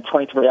 you spend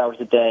 23 hours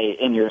a day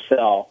in your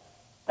cell,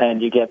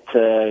 and you get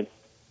to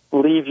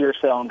leave your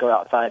cell and go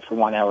outside for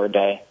 1 hour a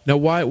day. Now,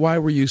 why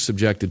were you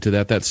subjected to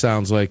that? That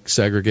sounds like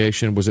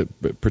segregation. Was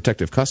it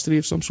protective custody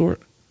of some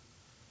sort?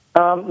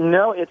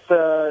 No,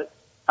 it's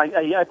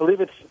I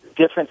believe it's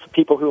different to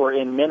people who are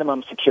in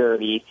minimum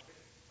security.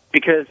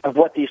 Because of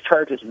what these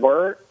charges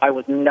were, I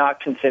was not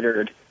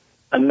considered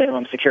a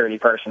minimum security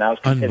person. I was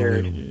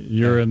considered...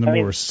 You're in the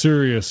more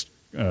serious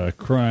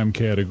crime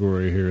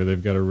category here.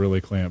 They've got to really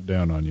clamp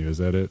down on you. Is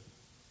that it?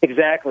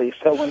 Exactly.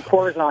 So when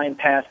Corzine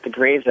passed the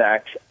Graves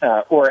Act,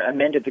 or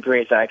amended the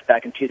Graves Act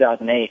back in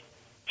 2008,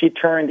 she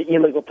turned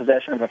illegal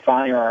possession of a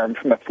firearm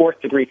from a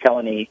fourth-degree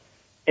felony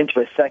into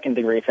a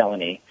second-degree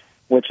felony,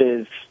 which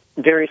is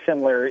very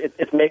similar.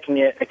 It's making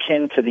it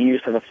akin to the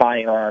use of a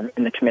firearm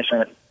in the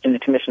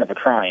commission of a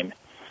crime.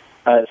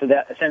 So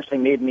that essentially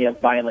made me a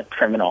violent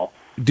criminal.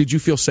 Did you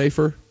feel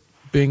safer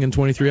being in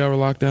 23-hour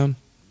lockdown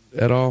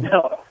at all?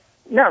 No,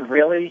 not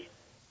really.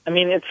 I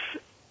mean, it's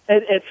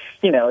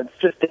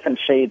just different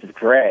shades of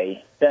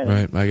gray.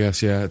 Right, I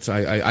guess, yeah.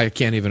 I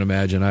can't even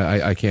imagine.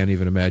 I can't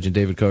even imagine.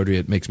 David Codry,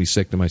 it makes me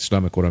sick to my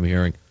stomach what I'm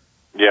hearing.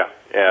 Yeah,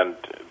 and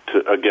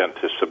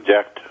to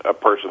subject a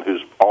person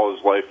who's all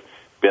his life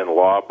been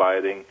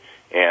law-abiding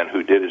and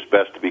who did his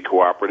best to be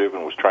cooperative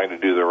and was trying to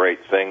do the right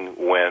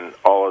thing when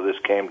all of this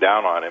came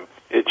down on him.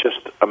 It's just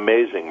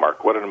amazing,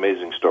 Mark. What an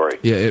amazing story.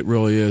 Yeah, it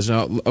really is.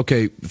 Now,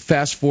 okay,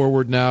 fast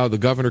forward now. The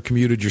governor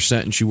commuted your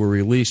sentence. You were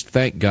released.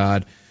 Thank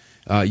God.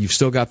 You've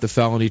still got the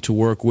felony to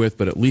work with,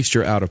 but at least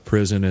you're out of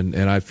prison,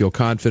 and I feel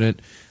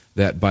confident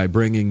that by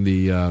bringing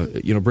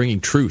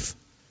bringing truth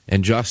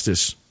and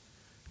justice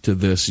to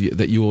this,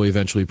 that you will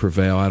eventually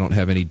prevail. I don't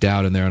have any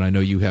doubt in there, and I know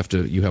you have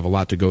a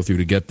lot to go through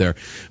to get there.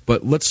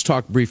 But let's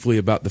talk briefly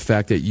about the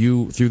fact that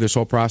you, through this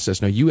whole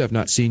process, now you have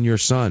not seen your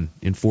son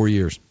in 4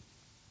 years.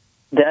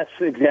 That's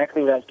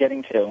exactly what I was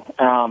getting to.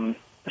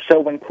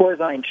 So when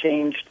Corzine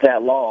changed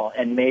that law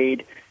and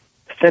made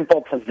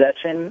simple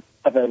possession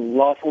of a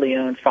lawfully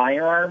owned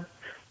firearm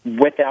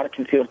without a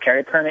concealed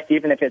carry permit,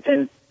 even if it's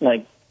in,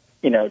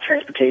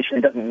 transportation,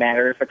 it doesn't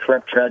matter if a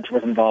corrupt judge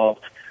was involved,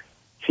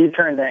 she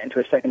turned that into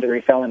a second-degree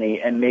felony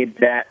and made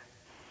that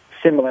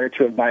similar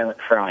to a violent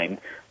crime.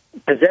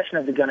 Possession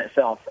of the gun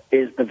itself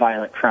is the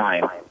violent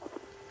crime.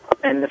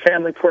 And the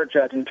family court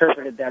judge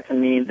interpreted that to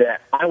mean that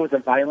I was a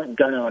violent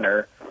gun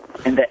owner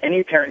and that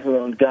any parent who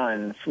owned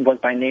guns was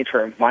by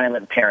nature a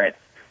violent parent.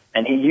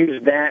 And he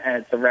used that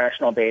as the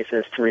rational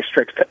basis to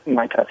restrict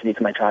my custody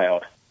to my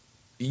child.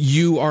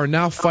 You are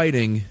now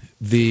fighting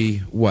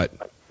the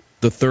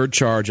third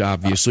charge,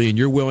 obviously, and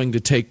you're willing to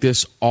take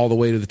this all the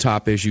way to the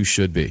top as you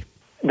should be.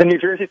 The New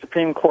Jersey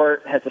Supreme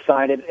Court has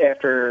decided,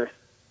 after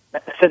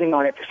sitting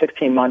on it for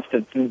 16 months,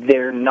 that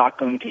they're not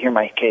going to hear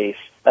my case.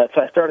 So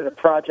I started a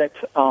project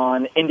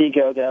on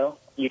Indiegogo.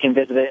 You can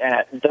visit it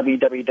at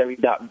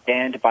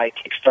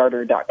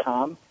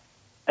www.bandbykickstarter.com.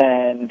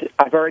 And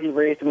I've already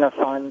raised enough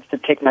funds to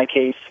take my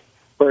case,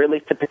 or at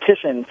least to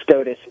petition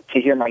SCOTUS to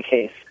hear my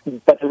case.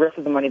 But the rest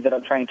of the money that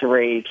I'm trying to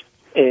raise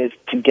is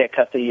to get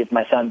custody of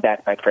my son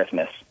back by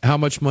Christmas. How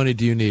much money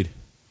do you need?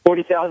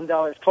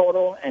 $40,000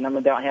 total, and I'm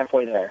about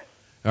halfway there.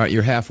 All right,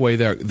 you're halfway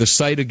there. The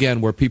site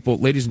again where people,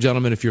 ladies and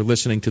gentlemen, if you're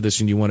listening to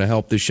this and you want to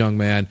help this young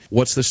man,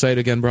 what's the site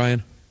again,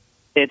 Brian?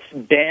 It's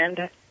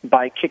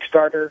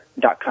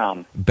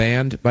bandbykickstarter.com.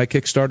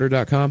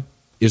 Bandbykickstarter.com?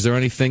 Is there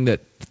anything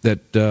that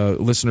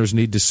listeners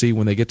need to see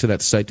when they get to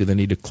that site? Do they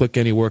need to click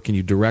anywhere? Can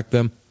you direct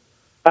them?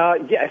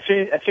 Yeah, as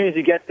soon as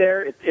you get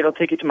there, it'll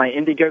take you to my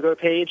Indiegogo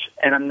page,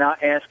 and I'm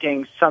not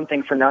asking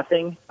something for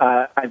nothing.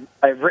 I've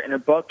written a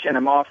book, and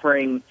I'm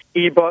offering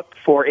ebook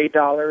for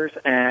 $8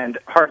 and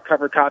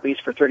hardcover copies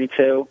for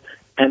 $32.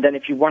 And then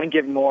if you want to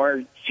give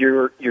more,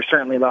 you're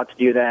certainly allowed to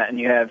do that. And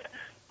you have,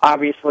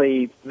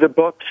 obviously, the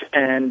book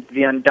and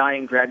the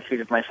undying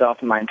gratitude of myself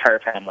and my entire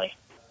family.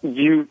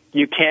 You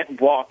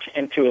can't walk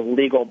into a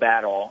legal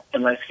battle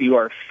unless you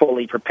are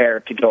fully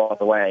prepared to go all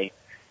the way.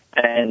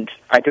 And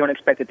I don't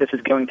expect that this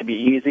is going to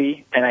be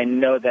easy, and I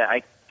know that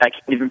I can't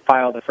even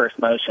file the first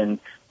motion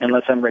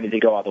unless I'm ready to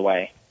go all the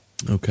way.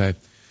 Okay.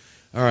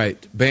 All right.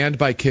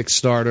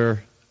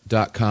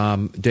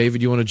 Bandbykickstarter.com.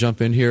 David, you want to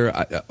jump in here?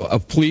 A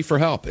plea for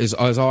help is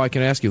all I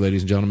can ask you,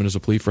 ladies and gentlemen, is a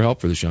plea for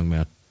help for this young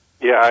man.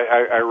 Yeah,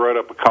 I wrote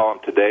up a column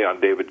today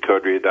on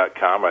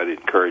davidcodria.com. I'd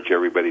encourage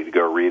everybody to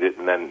go read it,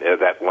 and then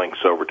that links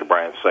over to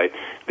Brian's site.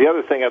 The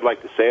other thing I'd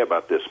like to say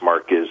about this,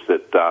 Mark, is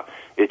that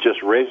it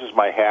just raises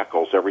my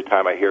hackles every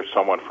time I hear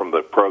someone from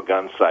the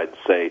pro-gun side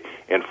say,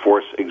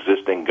 enforce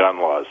existing gun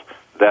laws.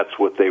 That's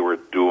what they were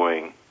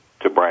doing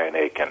to Brian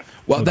Aitken.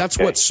 Well, that's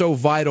what's so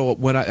vital.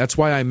 That's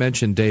why I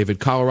mentioned, David,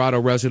 Colorado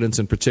residents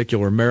in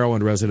particular,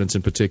 Maryland residents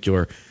in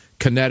particular,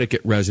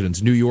 Connecticut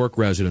residents, New York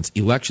residents.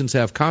 Elections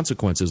have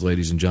consequences,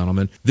 ladies and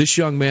gentlemen. This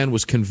young man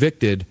was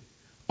convicted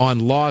on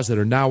laws that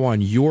are now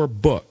on your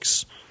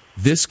books.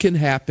 This can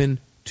happen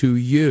to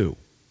you.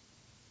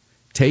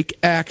 Take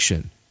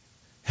action.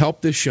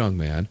 Help this young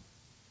man.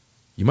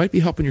 You might be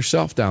helping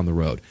yourself down the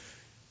road.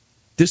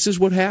 This is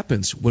what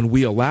happens when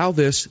we allow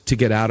this to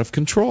get out of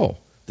control.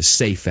 The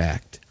SAFE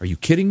Act. Are you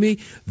kidding me?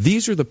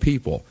 These are the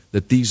people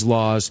that these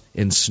laws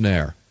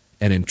ensnare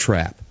and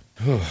entrap.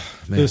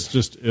 This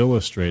just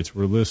illustrates,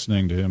 we're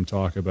listening to him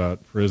talk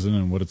about prison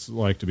and what it's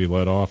like to be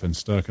let off and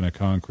stuck in a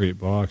concrete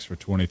box for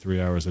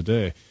 23 hours a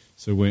day.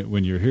 So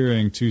when you're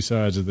hearing two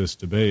sides of this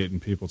debate and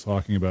people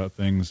talking about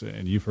things,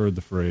 and you've heard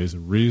the phrase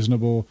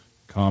reasonable,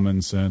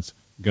 common sense,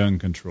 gun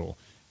control,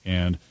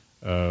 and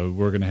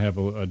we're going to have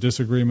a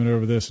disagreement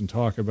over this and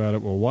talk about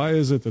it. Well, why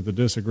is it that the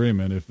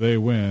disagreement, if they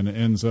win,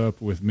 ends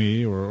up with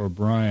me or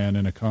Brian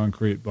in a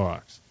concrete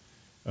box?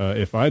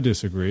 If I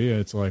disagree,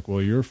 it's like,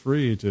 well, you're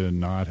free to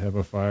not have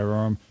a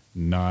firearm,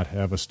 not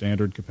have a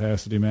standard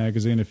capacity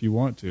magazine if you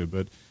want to.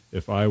 But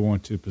if I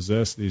want to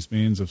possess these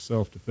means of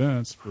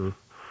self-defense for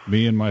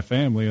me and my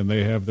family and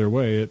they have their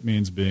way, it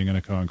means being in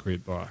a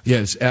concrete box.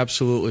 Yes,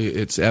 absolutely.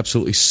 It's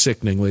absolutely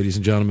sickening, ladies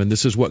and gentlemen.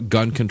 This is what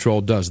gun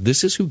control does.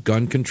 This is who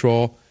gun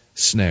control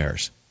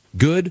snares.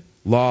 Good,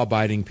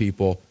 law-abiding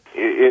people.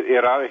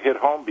 It ought to hit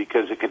home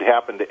because it could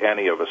happen to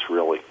any of us,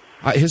 really.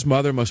 His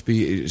mother must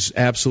be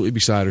absolutely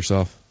beside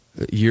herself.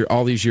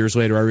 All these years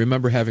later, I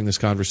remember having this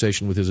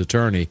conversation with his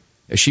attorney.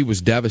 She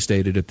was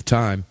devastated at the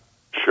time.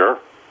 Sure.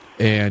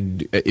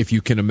 And if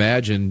you can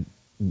imagine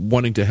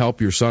wanting to help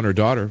your son or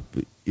daughter,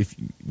 if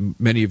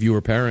many of you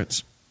are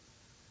parents,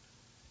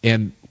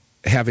 and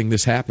having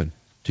this happen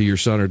to your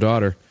son or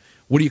daughter,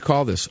 what do you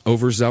call this?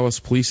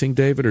 Overzealous policing,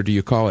 David, or do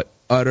you call it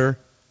utter,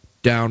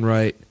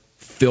 downright,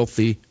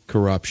 filthy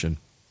corruption?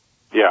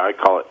 Yeah, I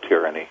call it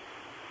tyranny.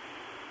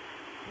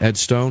 Ed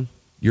Stone,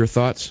 your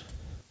thoughts?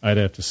 I'd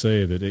have to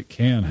say that it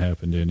can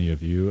happen to any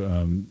of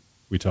you.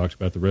 We talked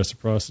about the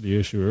reciprocity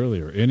issue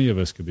earlier. Any of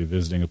us could be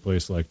visiting a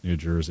place like New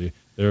Jersey.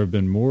 There have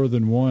been more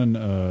than one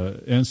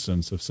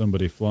instance of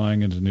somebody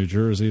flying into New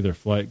Jersey, their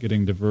flight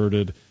getting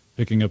diverted,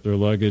 picking up their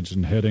luggage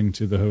and heading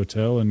to the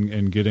hotel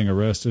and getting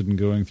arrested and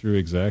going through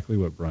exactly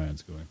what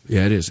Brian's going through.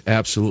 Yeah, it is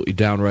absolutely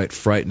downright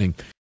frightening.